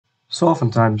So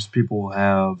oftentimes people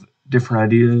have different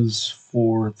ideas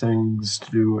for things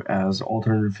to do as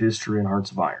alternative history in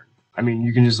Hearts of Iron. I mean,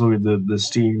 you can just look at the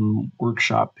Steam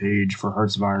workshop page for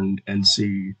Hearts of Iron and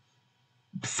see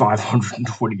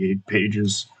 528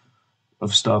 pages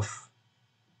of stuff,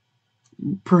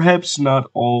 perhaps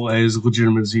not all as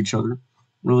legitimate as each other,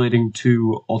 relating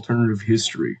to alternative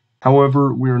history.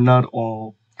 However, we are not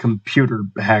all computer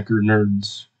hacker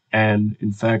nerds, and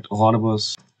in fact, a lot of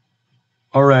us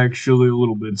are actually a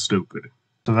little bit stupid.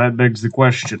 So that begs the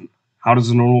question, how does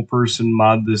a normal person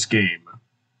mod this game?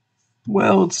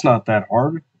 Well, it's not that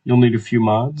hard. You'll need a few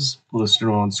mods listed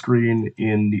on screen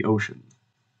in the ocean.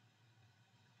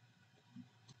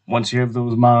 Once you have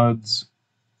those mods,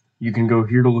 you can go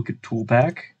here to look at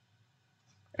Toolpack,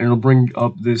 and it'll bring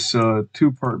up this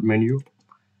two-part menu.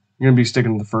 You're going to be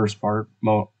sticking to the first part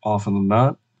more often than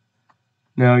not.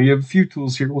 Now, you have a few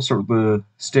tools here. We'll start with the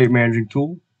State Managing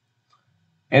tool.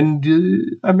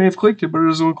 And I may have clicked it, but it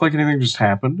doesn't look like anything just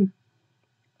happened.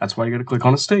 That's why you got to click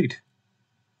on a state.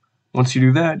 Once you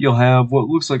do that, you'll have what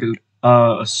looks like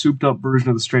a souped-up version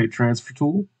of the State Transfer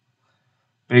tool.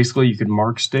 Basically, you can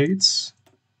mark states.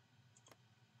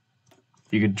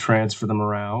 You can transfer them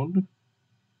around.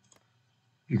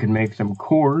 You can make them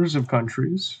cores of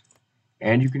countries.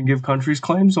 And you can give countries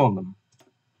claims on them.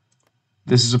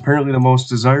 This is apparently the most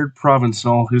desired province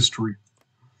in all history.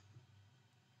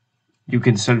 You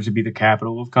can set it to be the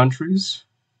capital of countries,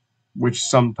 which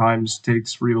sometimes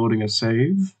takes reloading a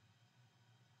save.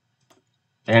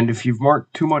 And if you've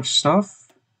marked too much stuff,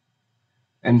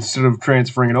 instead of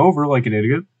transferring it over like an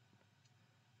idiot,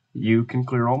 you can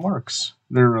clear all marks.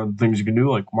 There are things you can do,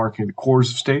 like marking the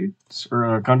cores of states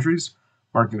or countries,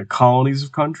 marking the colonies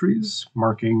of countries,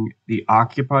 marking the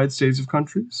occupied states of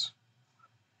countries.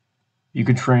 You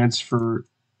can transfer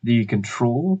the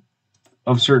control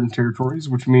of certain territories,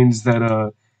 which means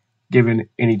that given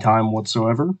any time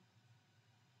whatsoever,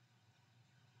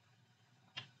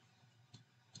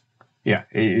 yeah,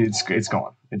 it's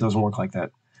gone. It doesn't work like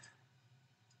that.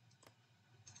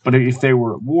 But if they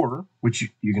were at war, which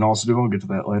you can also do, I'll get to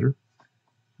that later,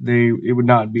 it would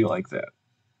not be like that.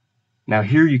 Now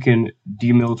here you can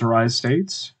demilitarize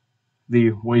states.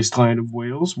 The wasteland of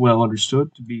Wales, well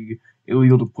understood to be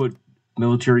illegal to put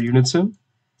military units in.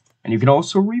 And you can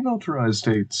also remilitarize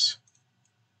states.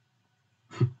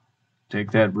 Take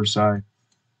that, Versailles.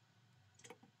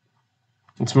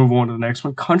 Let's move on to the next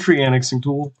one. Country annexing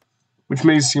tool, which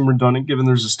may seem redundant given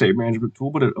there's a state management tool,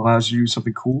 but it allows you to do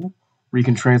something cool where you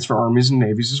can transfer armies and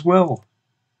navies as well.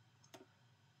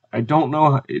 I don't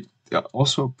know how it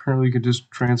also apparently you could just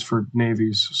transfer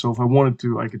navies. So if I wanted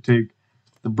to, I could take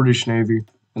the British Navy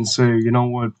and say, you know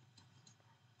what,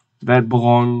 that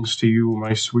belongs to you,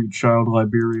 my sweet child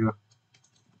Liberia.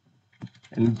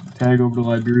 And tag over to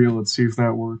Liberia, let's see if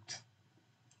that worked.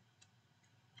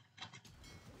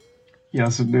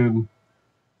 Yes, it did.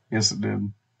 Yes, it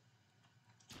did.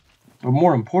 But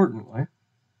more importantly,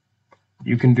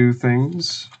 you can do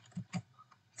things,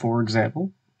 for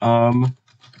example,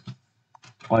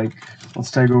 like, let's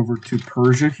tag over to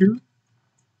Persia here.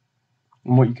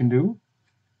 And what you can do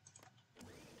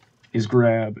is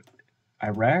grab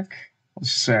Iraq, let's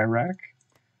just say Iraq,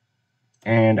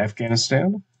 and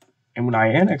Afghanistan. And when I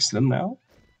annex them now,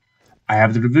 I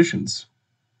have the divisions.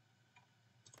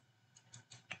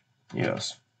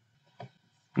 Yes.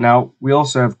 Now, we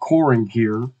also have coring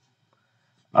here,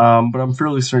 but I'm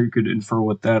fairly certain you could infer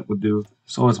what that would do.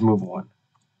 So let's move on.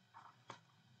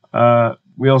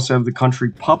 We also have the country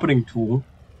puppeting tool.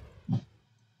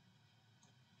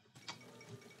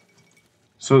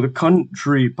 So the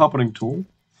country puppeting tool,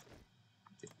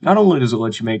 not only does it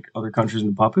let you make other countries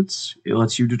into puppets, it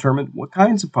lets you determine what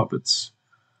kinds of puppets.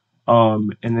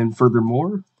 And then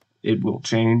furthermore, it will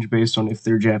change based on if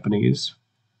they're Japanese.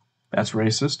 That's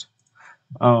racist.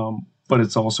 But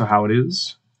it's also how it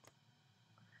is.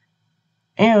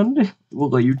 And it will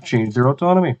let you change their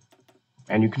autonomy.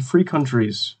 And you can free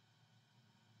countries.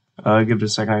 Give it a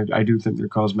second. I do think their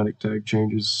cosmetic tag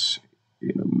changes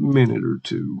in a minute or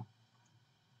two.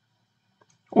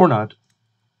 Or not.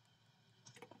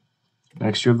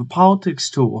 Next, you have the politics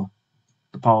tool.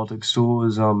 The politics tool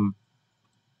is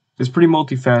pretty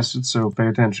multifaceted, so pay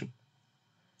attention.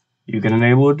 You can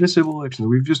enable or disable elections.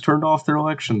 We've just turned off their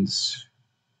elections.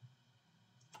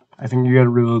 I think you gotta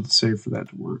reload the save for that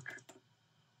to work.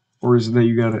 Or is it that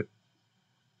you gotta...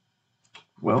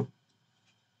 Well,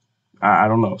 I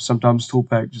don't know. Sometimes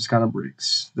Toolpack just kind of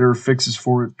breaks. There are fixes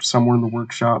for it somewhere in the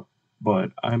workshop,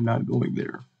 but I'm not going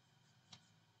there.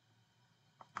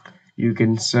 You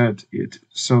can set it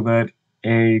so that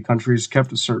a country is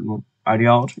kept a certain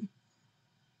ideology.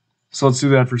 So let's do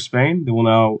that for Spain. They will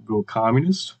now go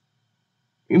communist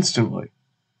instantly.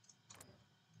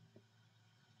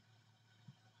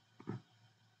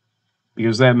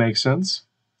 Because that makes sense.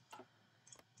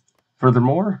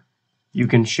 Furthermore, you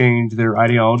can change their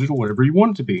ideology to whatever you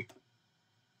want it to be.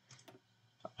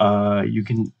 You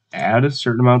can add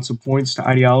certain amounts of points to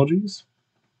ideologies.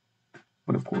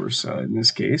 But of course, in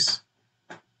this case,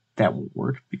 that won't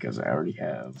work because I already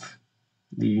have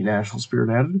the national spirit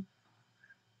added.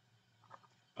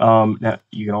 Now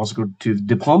you can also go to the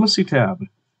diplomacy tab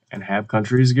and have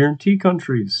countries guarantee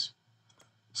countries.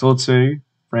 So let's say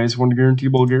France wanted to guarantee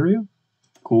Bulgaria.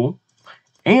 Cool.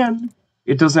 And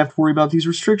it doesn't have to worry about these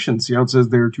restrictions. See how it says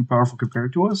they're too powerful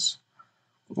compared to us?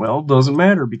 Well, doesn't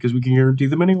matter because we can guarantee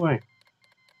them anyway.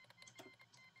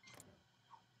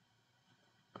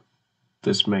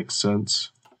 This makes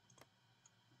sense.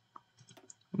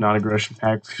 Non-aggression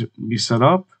pact can be set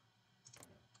up.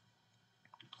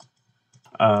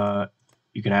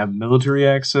 You can have military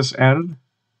access added,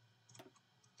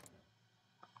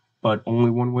 but only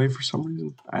one way for some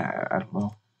reason. I don't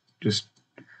know. Just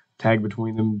tag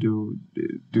between them, do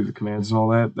the commands and all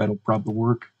that. That'll probably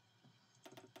work.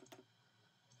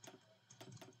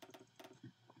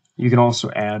 You can also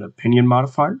add opinion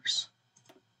modifiers.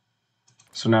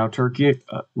 So now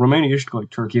Romania should like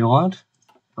Turkey a lot,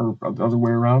 or the other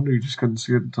way around. You just couldn't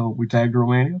see it until we tagged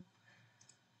Romania.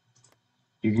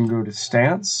 You can go to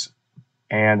stance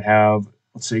and have,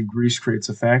 let's say, Greece creates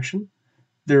a faction.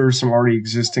 There are some already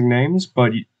existing names,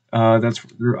 but that's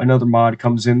another mod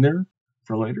comes in there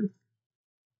for later.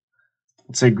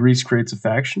 Let's say Greece creates a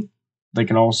faction. They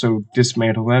can also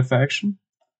dismantle that faction.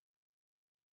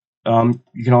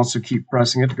 You can also keep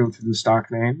pressing it to go through the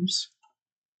stock names.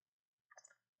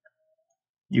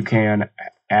 You can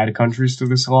add countries to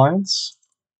this alliance.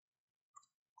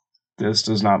 This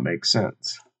does not make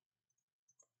sense.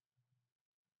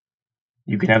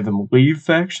 You can have them leave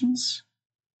factions.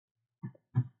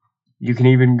 You can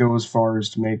even go as far as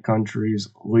to make countries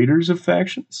leaders of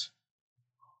factions.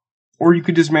 Or you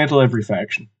could dismantle every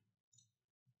faction.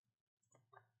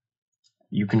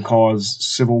 You can cause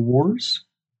civil wars.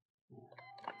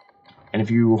 And if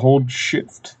you hold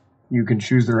shift, you can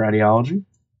choose their ideology.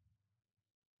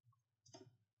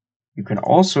 You can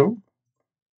also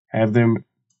have them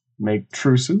make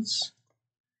truces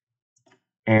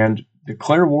and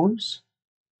declare wars.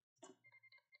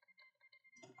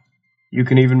 You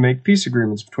can even make peace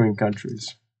agreements between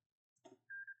countries.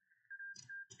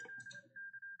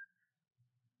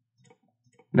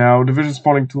 Now, division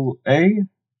spawning tool A,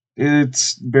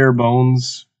 it's bare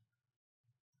bones,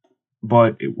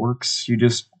 but it works. You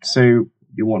just say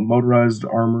you want motorized,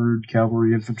 armored,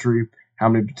 cavalry, infantry, how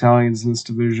many battalions in this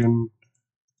division,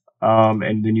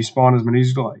 and then you spawn as many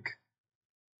as you like.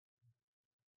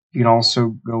 You can also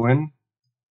go in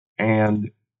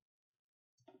and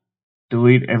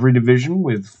delete every division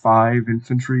with 5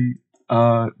 infantry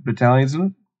battalions in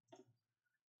it.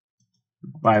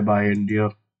 Bye-bye, India.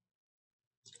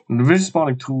 And division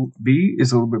spawning tool B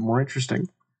is a little bit more interesting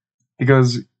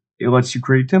because it lets you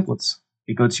create templates.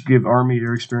 It lets you give army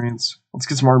air experience. Let's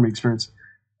get some army experience.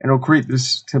 And it'll create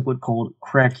this template called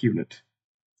crack unit,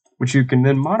 which you can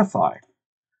then modify.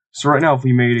 So right now, if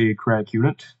we made a crack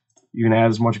unit, you can add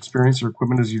as much experience or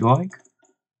equipment as you like.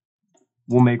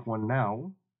 We'll make one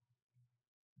now,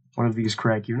 one of these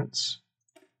crack units,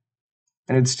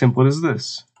 and its template is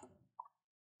this.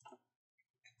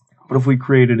 But if we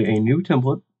created a new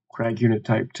template, crack unit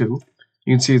type 2,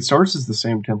 you can see it starts as the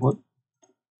same template,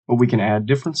 but we can add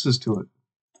differences to it.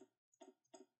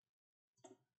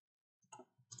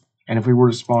 And if we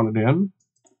were to spawn it in,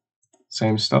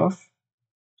 same stuff.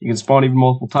 You can spawn even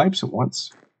multiple types at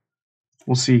once.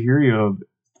 We'll see here you have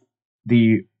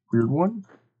the weird one,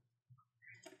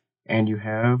 and you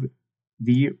have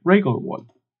the regular one.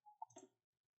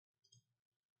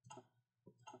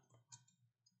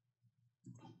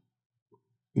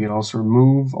 You can also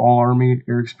remove all army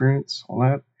air experience, all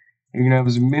that. And you can have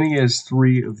as many as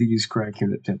 3 of these crack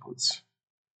unit templates.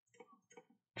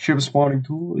 Ship spawning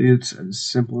tool, it's as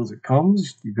simple as it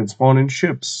comes. You can spawn in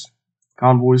ships,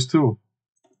 convoys too.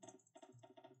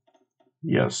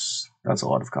 Yes, that's a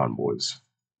lot of convoys.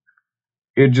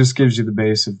 It just gives you the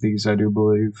base of these, I do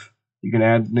believe. You can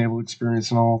add naval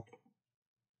experience and all.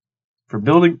 For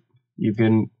building, you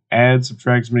can add,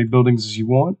 subtract as many buildings as you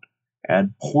want.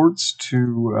 Add ports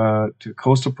to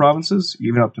coastal provinces,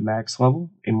 even up to max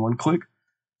level in one click.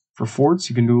 For forts,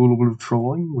 you can do a little bit of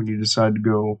trolling when you decide to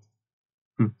go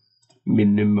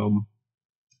minimum.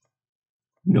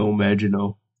 No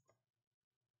Maginot.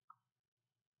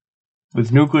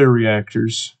 With nuclear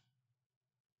reactors,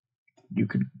 you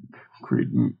could create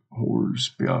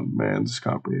horrors beyond man's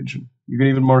comprehension. You can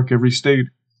even mark every state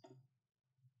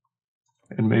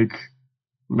and make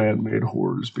man-made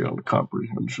horrors beyond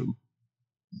comprehension.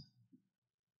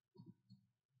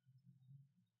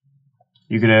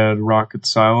 You could add rocket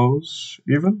silos,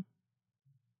 even.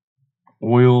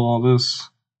 Oil, all this.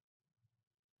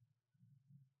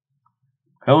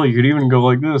 Hell, you could even go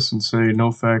like this and say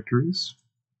no factories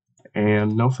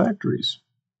and no factories.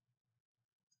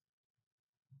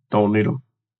 Don't need them.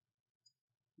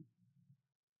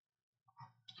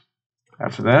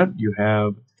 After that, you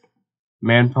have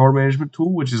manpower management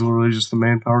tool, which is literally just the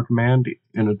manpower command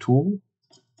in a tool.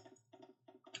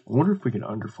 I wonder if we can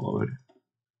underflow it.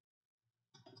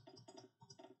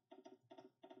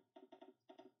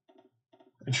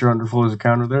 And sure, underflow is a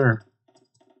counter there.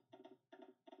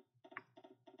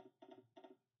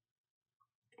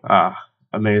 Ah,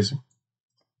 amazing.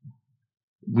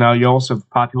 Now you also have the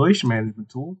population management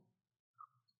tool.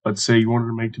 Let's say you wanted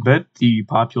to make Tibet the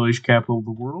population capital of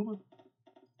the world.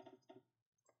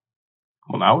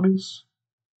 Well, now it is.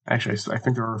 Actually, I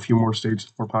think there are a few more states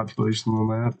with more population than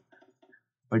that.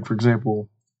 Like, for example,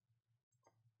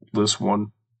 this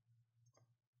one.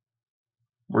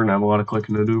 We're gonna have a lot of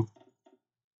clicking to do.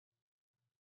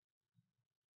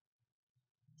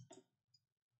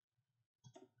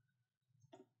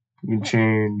 You can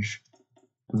change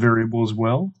the variable as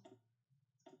well.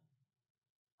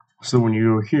 So when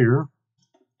you go here,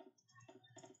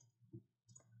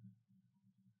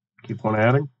 keep on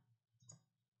adding.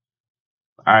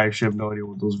 I actually have no idea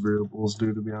what those variables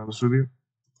do, to be honest with you.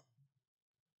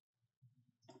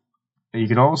 And you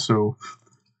can also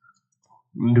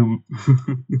do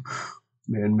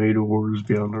man-made horrors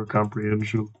beyond our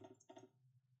comprehension.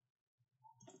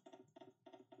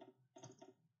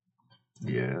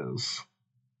 Yes.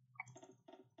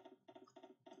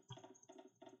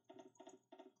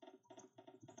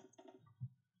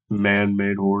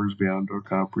 Man-made horrors beyond our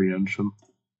comprehension.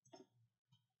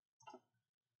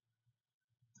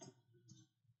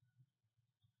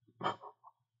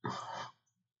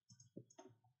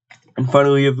 And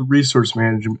finally, you have the resource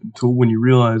management tool when you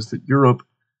realize that Europe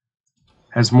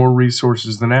has more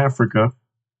resources than Africa,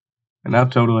 and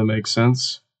that totally makes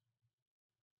sense.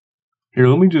 Here,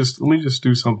 let me just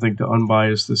do something to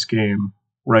unbias this game,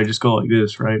 where I just go like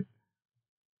this, right?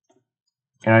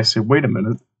 And I say, wait a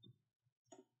minute,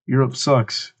 Europe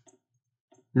sucks.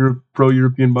 Your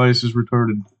pro-European bias is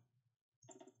retarded.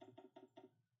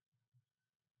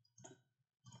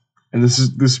 And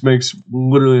this makes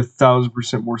literally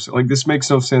 1,000% more sense. Like, this makes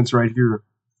no sense right here.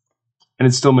 And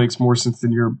it still makes more sense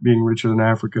than Europe being richer than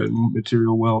Africa in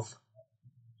material wealth.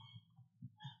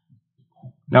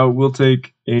 Now, it will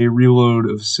take a reload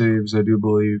of saves, I do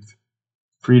believe,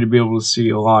 for you to be able to see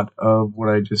a lot of what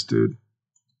I just did.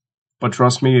 But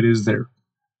trust me, it is there.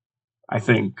 I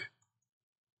think.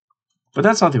 But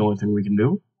that's not the only thing we can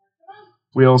do.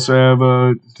 We also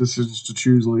have decisions to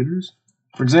choose leaders.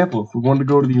 For example, if we wanted to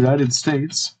go to the United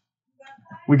States,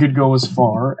 we could go as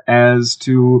far as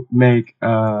to make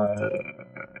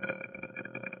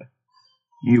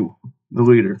you the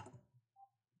leader.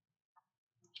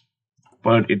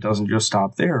 But it doesn't just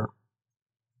stop there.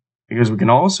 Because we can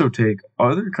also take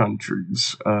other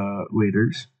countries'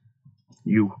 leaders.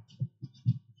 You.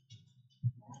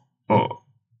 Oh.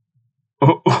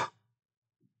 Oh.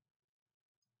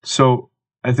 So,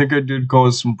 I think I did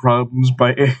cause some problems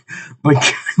by giving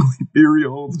Liberia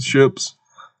all the ships.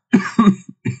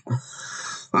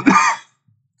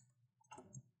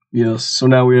 Yes, so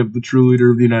now we have the true leader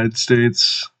of the United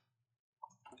States.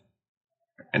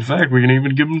 In fact, we can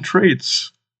even give him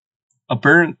traits.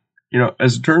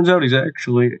 As it turns out, he's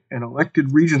actually an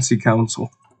elected Regency Council.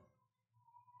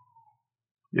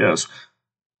 Yes.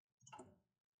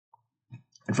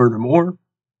 And furthermore,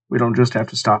 we don't just have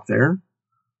to stop there.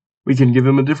 We can give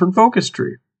him a different focus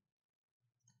tree.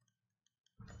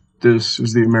 This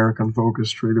is the American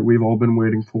focus tree that we've all been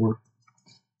waiting for.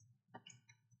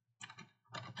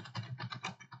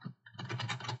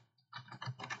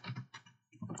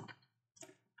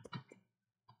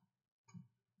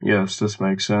 Yes, this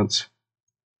makes sense.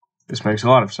 This makes a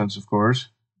lot of sense, of course.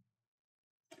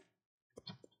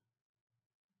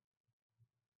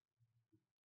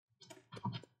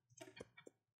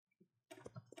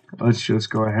 Let's just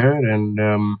go ahead and,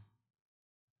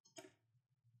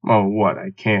 oh, what? I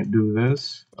can't do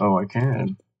this? Oh, I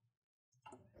can.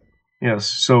 Yes,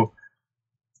 so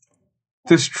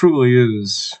this truly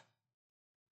is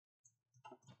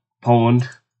Poland.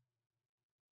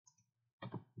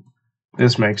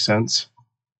 This makes sense.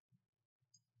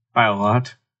 By a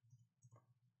lot.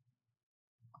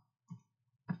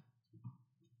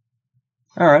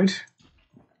 Alright.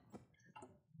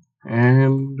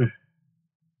 And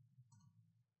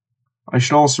I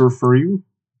should also refer you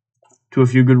to a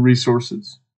few good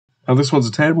resources. Now, this one's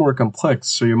a tad more complex,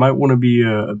 so you might want to be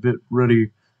a bit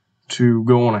ready to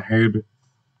go on ahead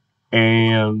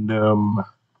and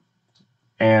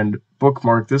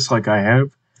bookmark this like I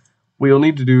have. What you'll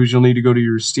need to do is you'll need to go to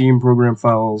your Steam program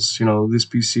files, this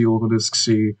PC, local disk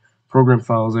C, program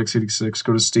files, x86,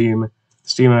 go to Steam,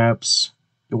 Steam apps.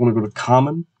 You'll want to go to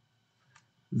Common,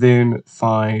 then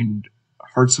find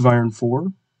Hearts of Iron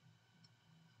 4,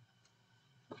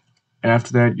 and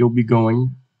after that you'll be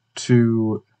going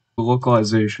to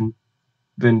localization,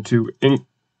 then to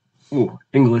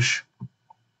English,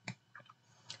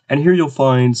 and here you'll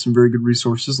find some very good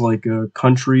resources like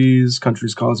countries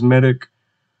cosmetic.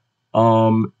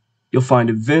 You'll find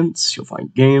events, you'll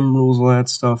find game rules, all that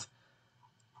stuff.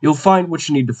 You'll find what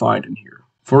you need to find in here.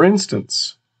 For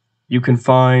instance, you can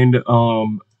find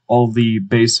all the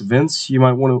base events you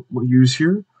might want to use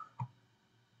here.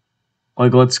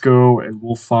 Like, let's go and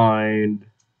we'll find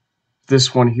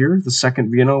this one here, the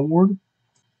second Vienna Award.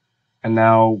 And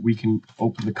now we can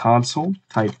open the console,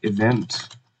 type event,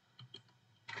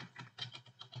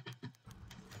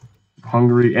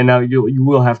 Hungary, and now you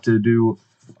will have to do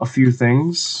a few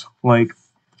things. Like,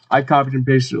 I copied and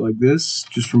pasted it like this,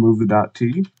 just remove the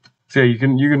 .t. So yeah, you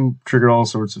can trigger all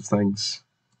sorts of things.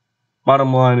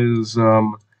 Bottom line is,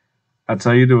 that's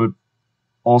how you do it.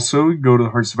 Also, go to the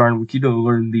Hearts of Iron wiki to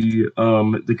learn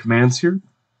the commands here.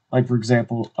 Like, for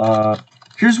example,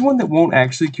 here's one that won't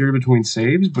actually carry between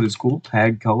saves, but it's cool.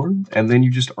 Tag color, and then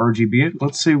you just RGB it.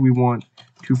 Let's say we want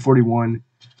 241,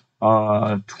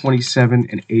 27,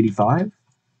 and 85.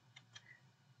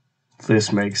 If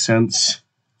this makes sense.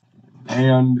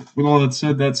 And with all that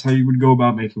said, that's how you would go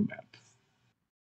about making that.